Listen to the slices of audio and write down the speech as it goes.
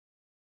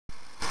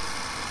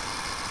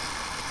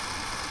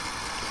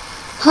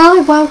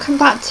Hi, welcome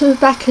back to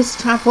Rebecca's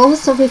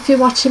Travels, or if you're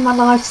watching my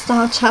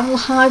lifestyle channel,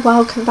 hi,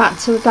 welcome back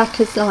to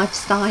Rebecca's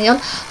Lifestyle.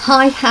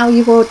 Hi, how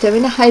you all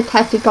doing? I hope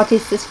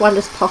everybody's as well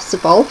as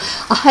possible.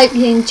 I hope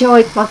you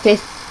enjoyed my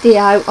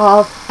video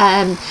of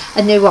a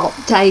new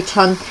update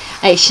on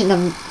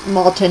H&M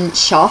Modern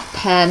Shop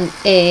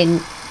in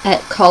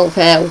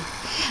Colville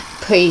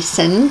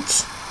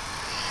Precinct.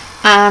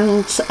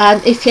 And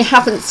if you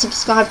haven't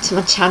subscribed to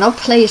my channel,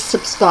 please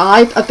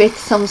subscribe. A big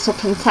thumbs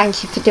up and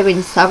thank you for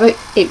doing so.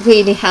 It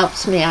really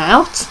helps me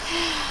out.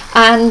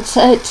 And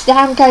today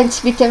I'm going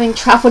to be doing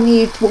Travel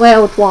News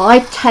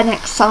Worldwide 10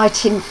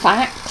 Exciting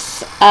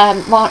Facts,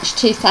 March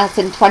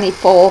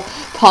 2024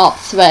 Part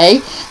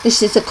 3.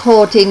 This is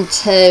according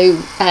to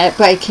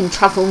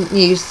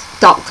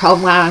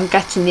breakingtravelnews.com, where I'm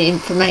getting the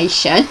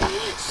information.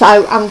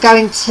 So I'm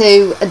going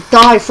to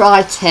dive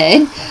right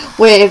in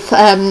with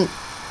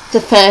the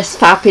first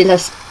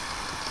fabulous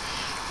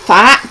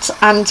fact,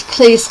 and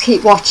please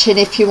keep watching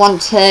if you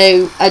want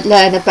to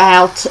learn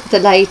about the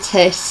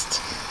latest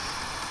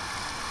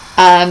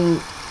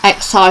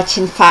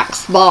exciting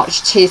facts,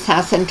 March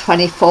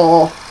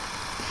 2024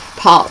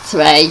 Part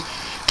 3.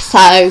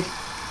 So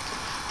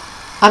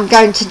I'm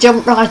going to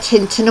jump right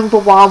into number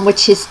 1,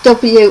 which is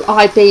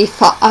WIB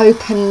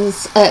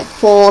opens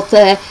for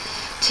the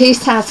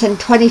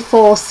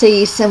 2024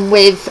 season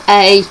with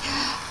a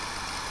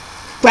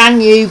brand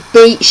new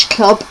beach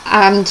club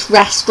and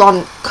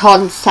restaurant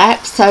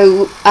concept.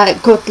 So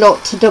good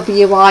luck to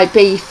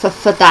WIB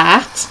for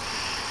that,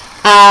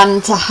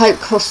 and I hope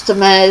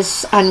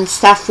customers and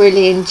staff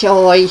really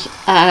enjoy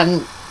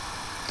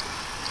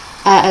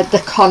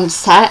the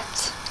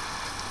concept.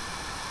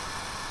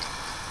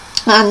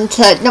 And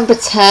number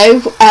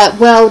 2,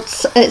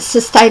 World's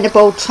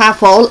Sustainable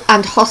Travel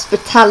and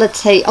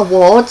Hospitality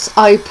Awards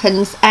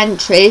opens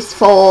entries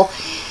for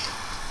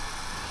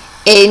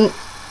inaugural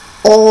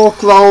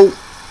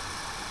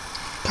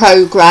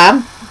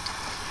program.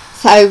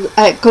 So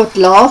good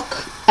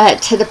luck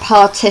to the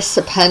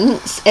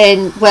participants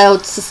in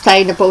World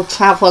Sustainable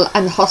Travel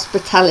and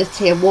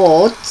Hospitality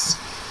Awards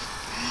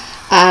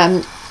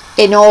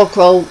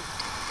inaugural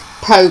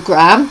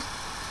program.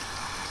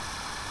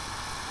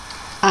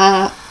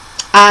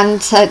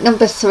 And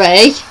number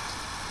 3,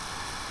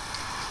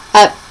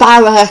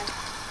 Ballarat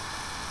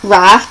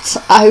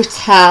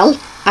Hotel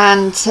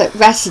and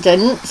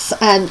residence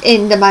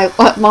in the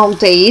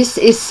Maldives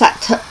is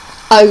set to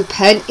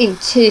open in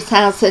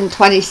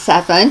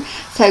 2027.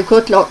 So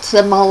good luck to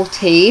the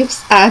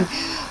Maldives and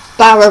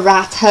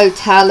Ballarat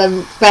Hotel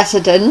and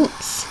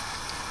residence.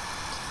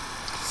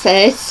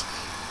 Sis,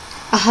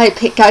 I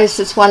hope it goes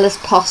as well as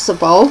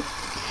possible,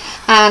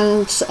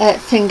 and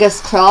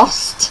fingers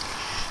crossed.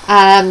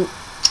 I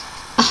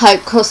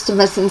hope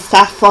customers and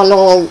staff will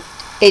all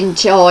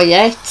enjoy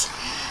it.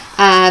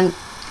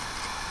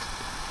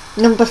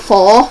 Number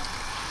 4,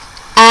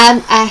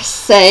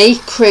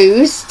 MSC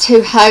Cruise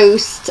to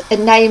host a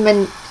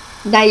naming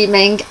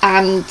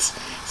and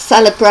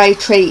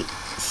celebratory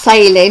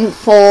sailing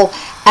for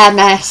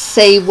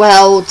MSC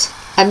World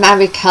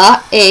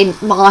America in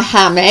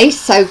Miami.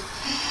 So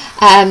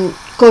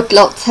good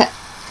luck to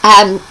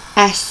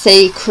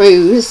MSC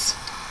Cruise,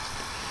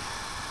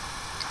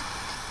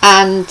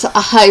 and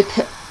I hope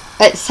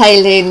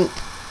sailing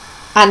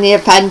and the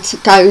event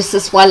goes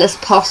as well as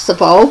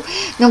possible.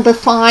 Number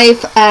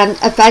 5,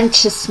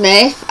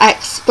 Adventuresmith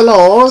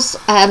explores,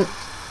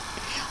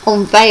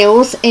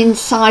 unveils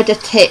insider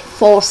tip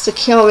for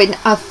securing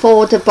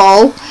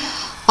affordable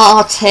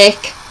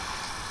Arctic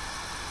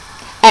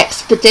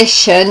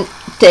expedition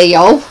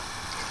deal.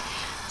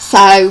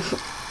 So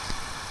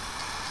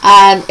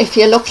if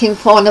you're looking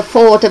for an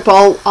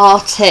affordable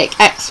Arctic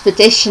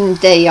expedition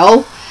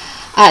deal,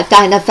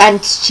 then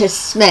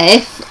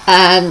Adventuresmith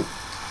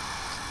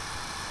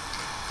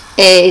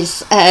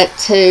is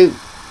to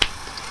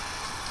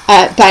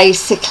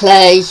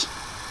basically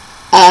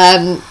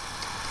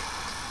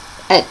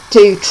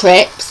do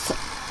trips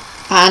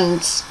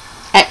and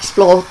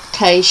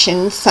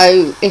exploitation.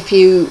 So if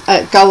you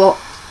go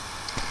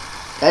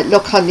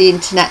look on the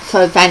internet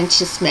for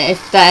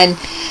Adventuresmith, then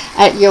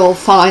you'll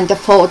find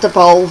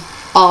affordable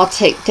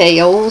Arctic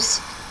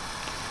deals.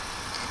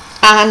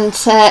 And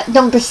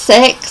number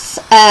 6,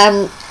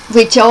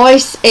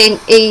 rejoice in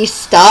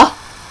Easter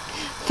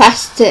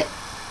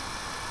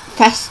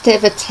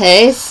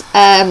festivities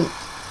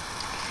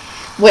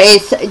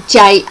with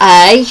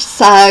JA.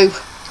 So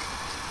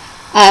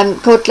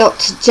good luck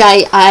to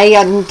JA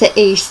and the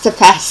Easter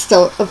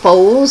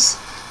festivals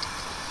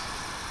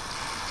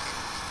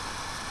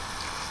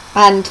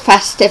and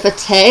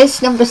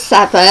festivities. Number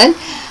 7,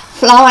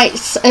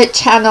 Flights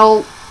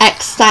Channel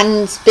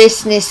extends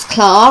business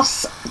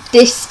class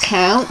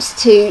discounts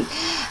to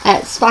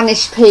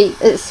Spanish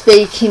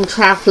speaking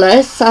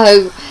travellers.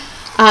 So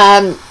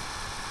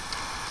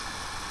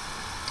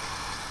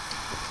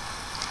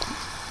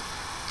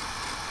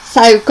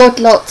so good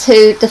luck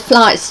to the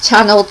Flights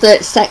Channel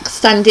that's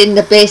extending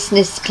the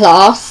business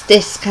class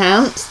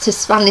discounts to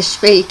Spanish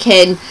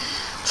speaking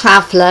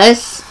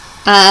travellers.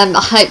 I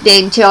hope they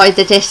enjoy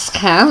the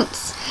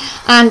discounts.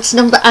 And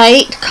number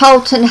 8,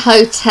 Carlton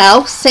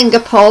Hotel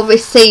Singapore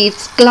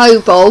receives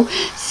Global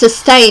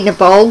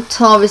Sustainable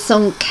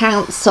Tourism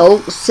Council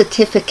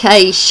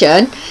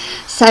certification.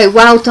 So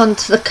well done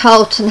to the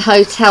Carlton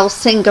Hotel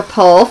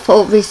Singapore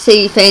for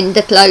receiving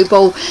the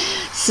Global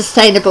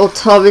Sustainable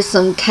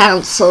Tourism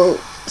Council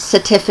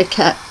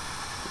certification.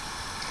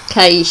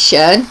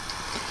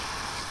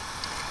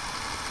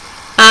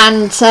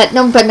 And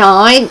number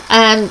 9,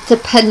 the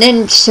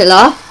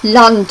Peninsula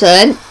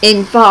London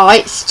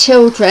invites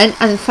children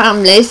and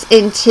families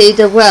into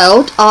the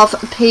world of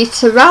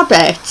Peter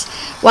Rabbit.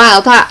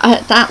 Wow,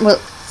 that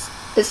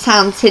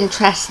sounds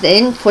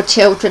interesting for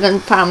children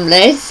and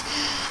families.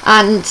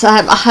 And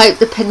I hope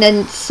the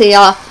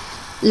Peninsula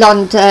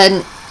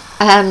London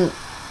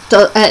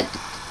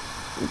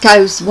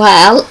goes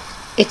well.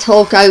 It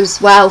all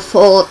goes well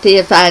for the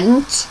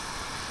event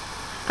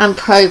and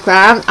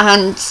programme,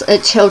 and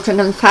children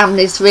and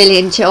families really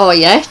enjoy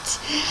it.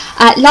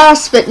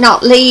 Last but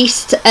not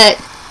least,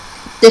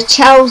 the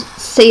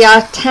Chelsea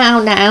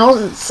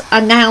Townhouse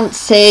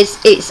announces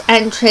its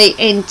entry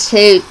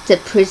into the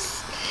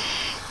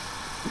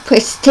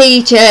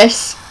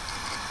prestigious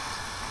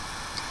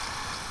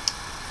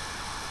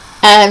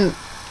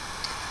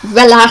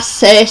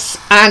Relaxis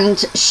and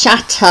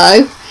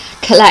Chateau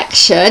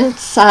collection.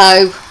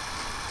 So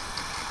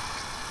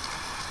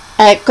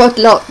good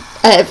luck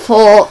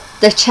for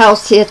the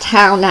Chelsea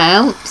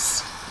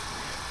Townhouse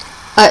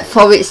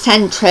for its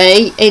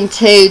entry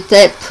into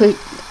the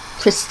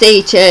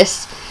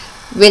prestigious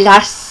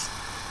Relaxis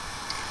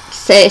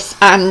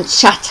and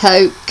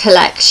Chateau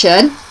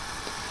collection.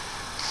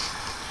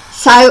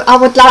 So I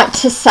would like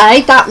to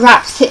say that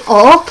wraps it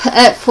up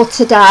for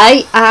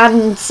today,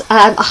 and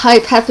I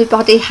hope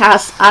everybody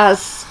has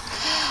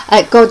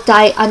a good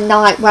day and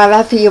night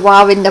wherever you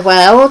are in the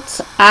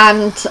world,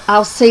 and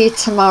I'll see you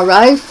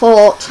tomorrow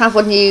for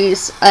Travel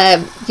News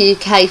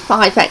UK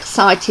 5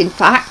 exciting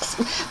facts.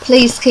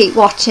 Please keep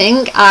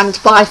watching, and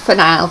bye for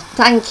now.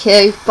 Thank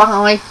you.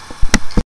 Bye.